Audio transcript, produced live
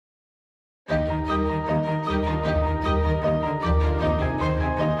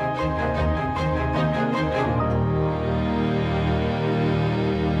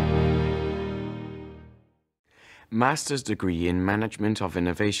Master's degree in Management of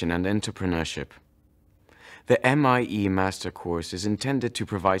Innovation and Entrepreneurship. The MIE Master course is intended to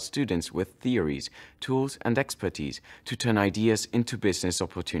provide students with theories, tools, and expertise to turn ideas into business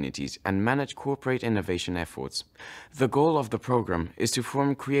opportunities and manage corporate innovation efforts. The goal of the program is to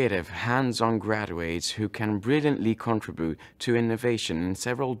form creative, hands-on graduates who can brilliantly contribute to innovation in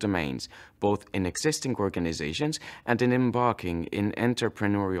several domains, both in existing organizations and in embarking in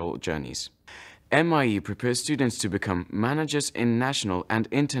entrepreneurial journeys. MIE prepares students to become managers in national and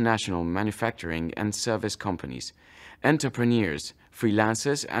international manufacturing and service companies, entrepreneurs,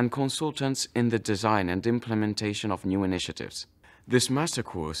 freelancers, and consultants in the design and implementation of new initiatives. This master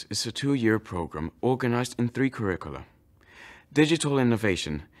course is a 2-year program organized in 3 curricula: digital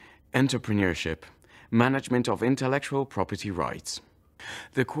innovation, entrepreneurship, management of intellectual property rights.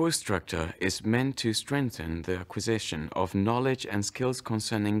 The course structure is meant to strengthen the acquisition of knowledge and skills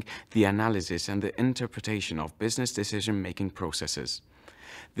concerning the analysis and the interpretation of business decision-making processes.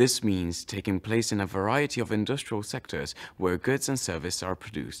 This means taking place in a variety of industrial sectors where goods and services are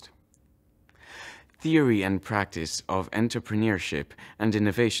produced. Theory and practice of entrepreneurship and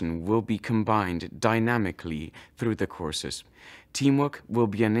innovation will be combined dynamically through the courses. Teamwork will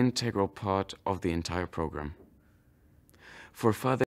be an integral part of the entire program. For further